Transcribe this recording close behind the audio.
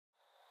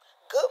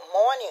Good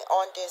morning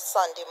on this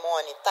Sunday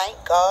morning.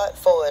 Thank God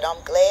for it. I'm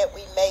glad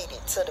we made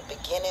it to the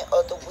beginning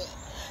of the week.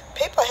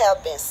 People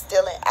have been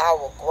stealing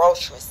our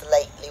groceries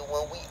lately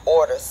when we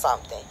order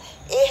something.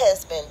 It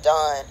has been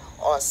done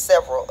on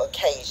several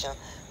occasions.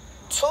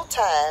 2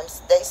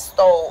 times they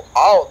stole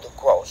all the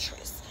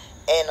groceries.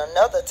 And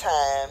another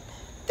time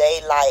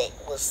they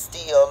will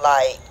steal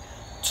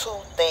 2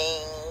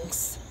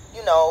 things,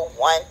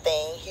 one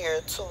thing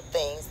here, 2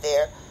 things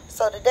there.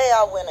 So today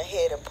I went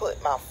ahead and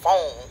put my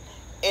phone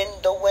in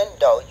the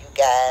window, you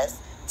guys,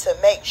 to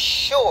make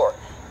sure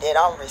that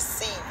I'm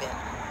receiving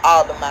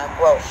all of my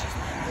groceries.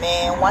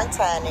 Man, one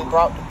time they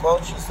brought the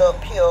groceries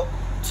up here,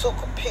 took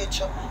a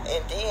picture,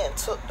 and then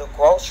took the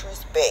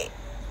groceries back.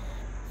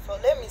 So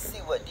let me see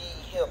what these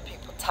here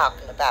people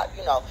talking about.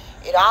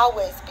 It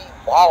always be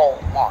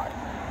Walmart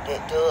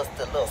that does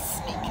the little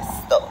sneaky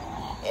stuff.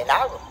 And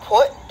I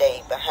report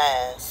they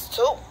behinds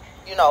too.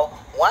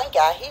 One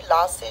guy, he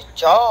lost his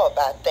job,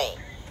 I think.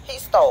 He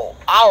stole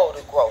all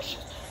the groceries.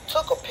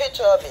 Took a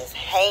picture of his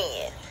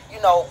hand,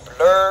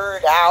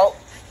 blurred out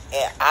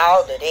and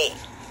all of that.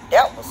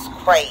 That was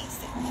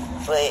crazy.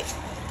 But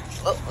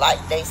looked like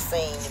they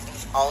seem to be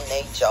on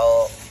their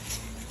job.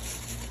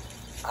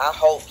 I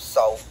hope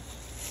so.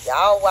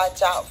 Y'all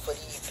watch out for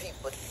these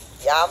people.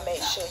 Y'all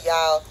make sure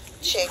y'all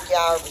check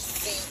y'all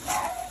receipt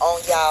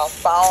on y'all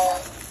phone.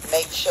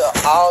 Make sure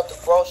all the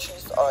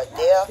groceries are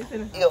there.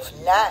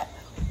 If not,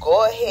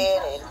 go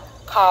ahead and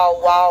call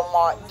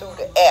Walmart through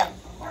the app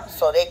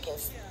so they can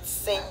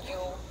send you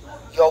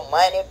your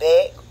money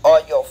back or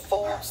your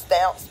food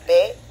stamps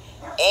back.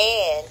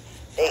 And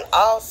they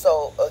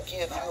also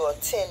give you a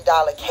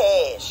 $10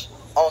 cash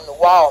on the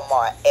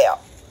Walmart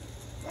app.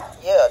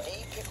 Yeah,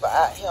 these people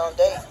out here,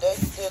 they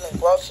stealing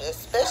groceries,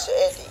 especially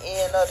at the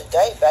end of the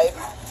day, baby.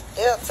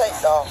 They'll take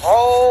the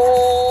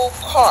whole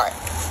cart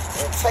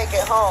and take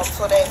it home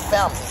to their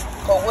family.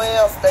 Because where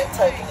else they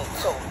taking it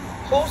to?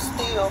 Who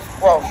steals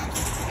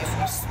groceries? If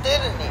you're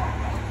stealing it,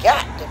 you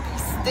got to be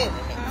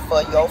stealing it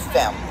for your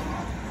family.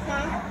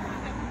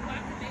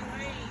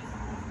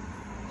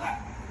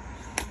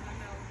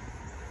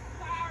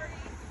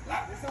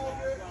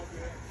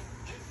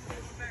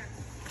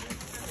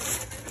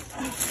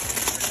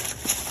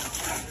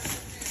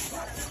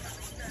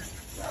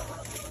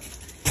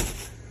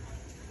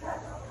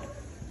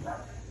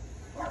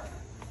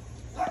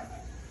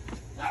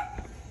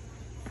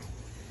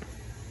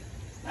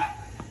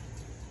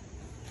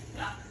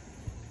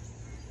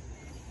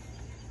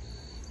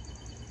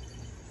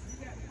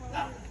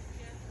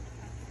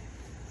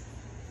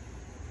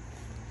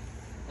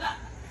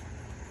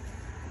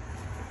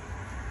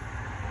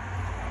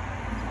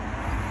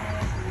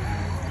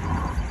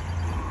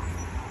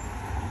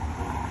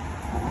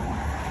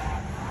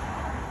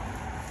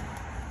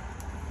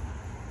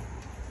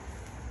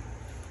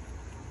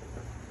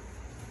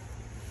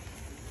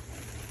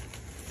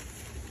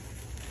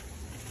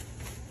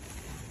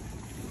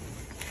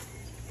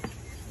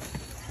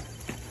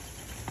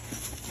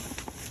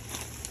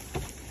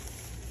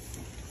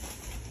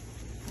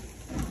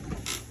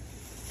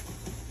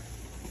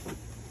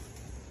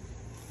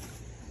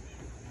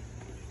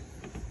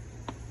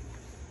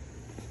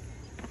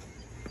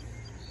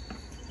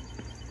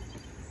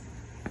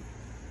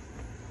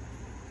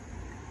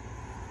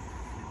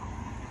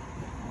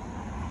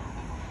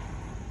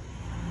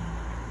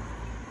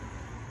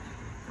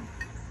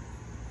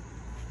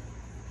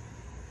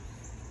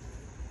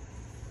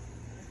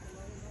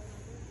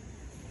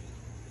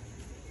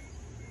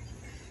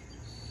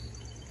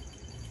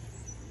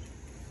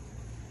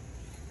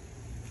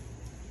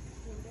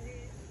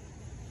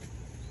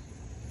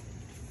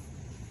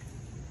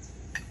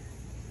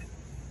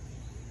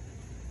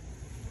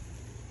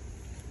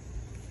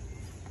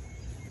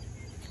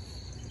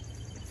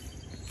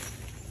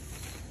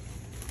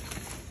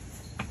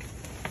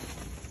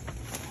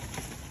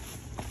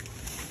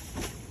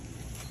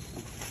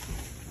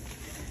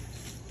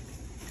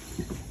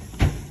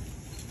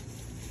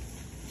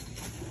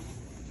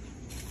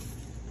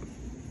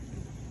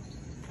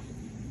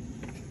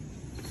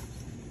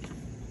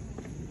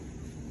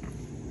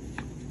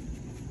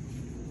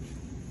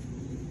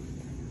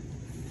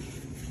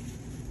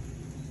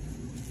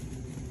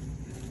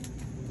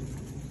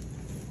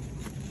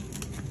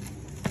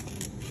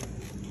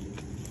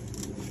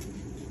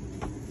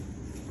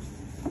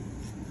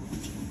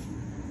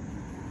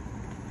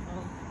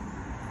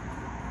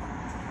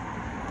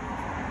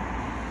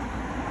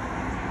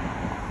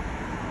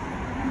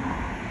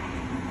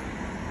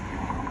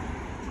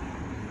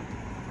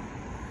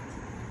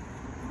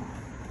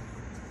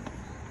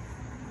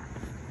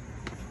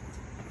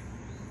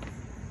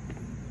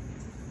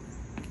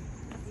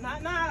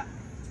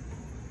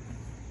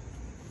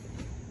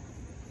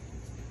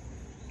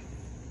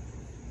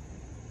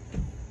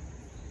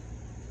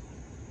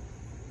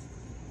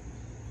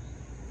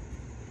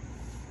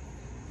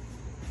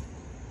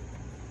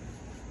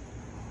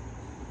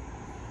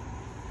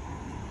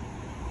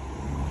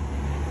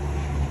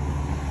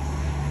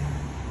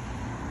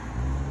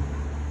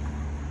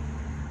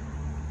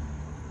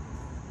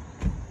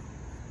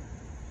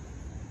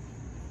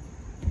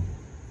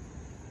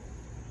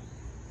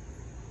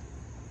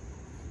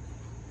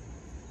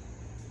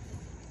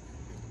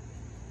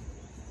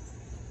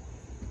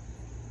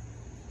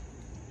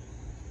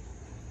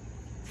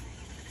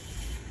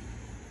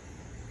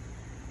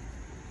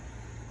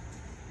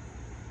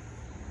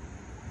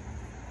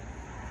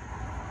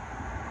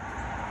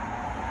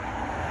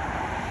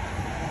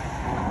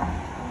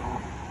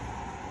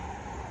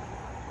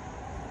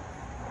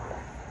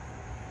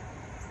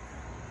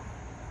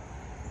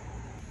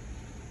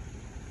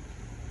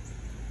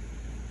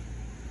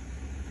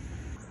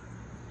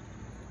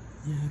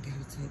 Now I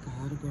gotta take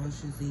all the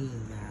groceries in,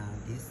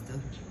 y'all. This the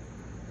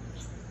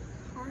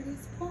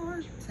hardest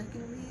part,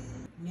 taking them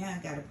in. Now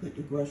I gotta put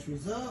the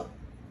groceries up,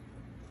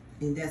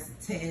 and that's a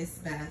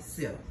task by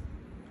itself.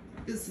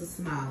 It's a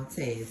small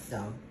task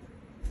though.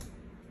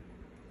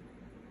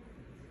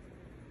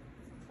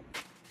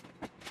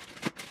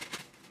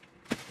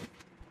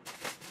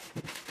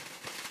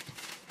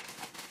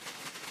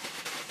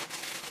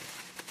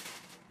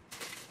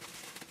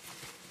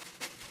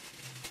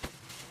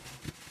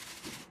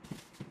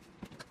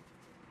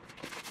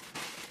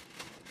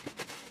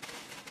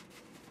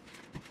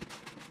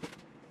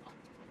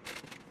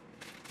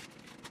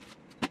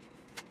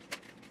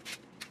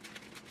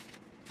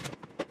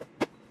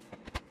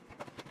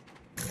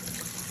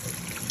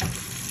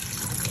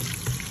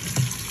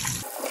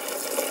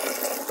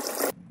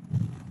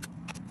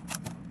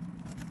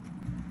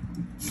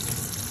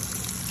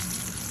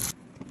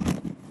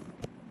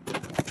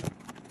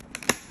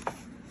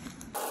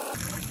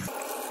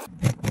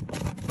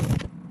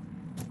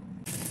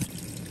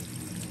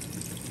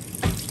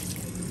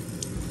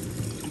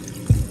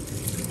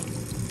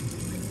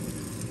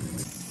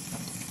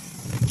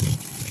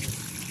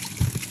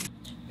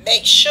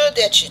 Make sure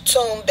that you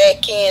tune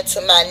back in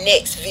to my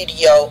next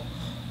video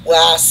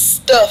where I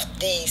stuff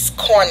these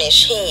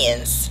Cornish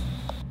hens.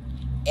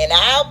 And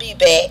I'll be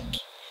back.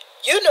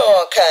 You know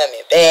I'm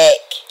coming back.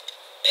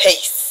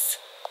 Peace.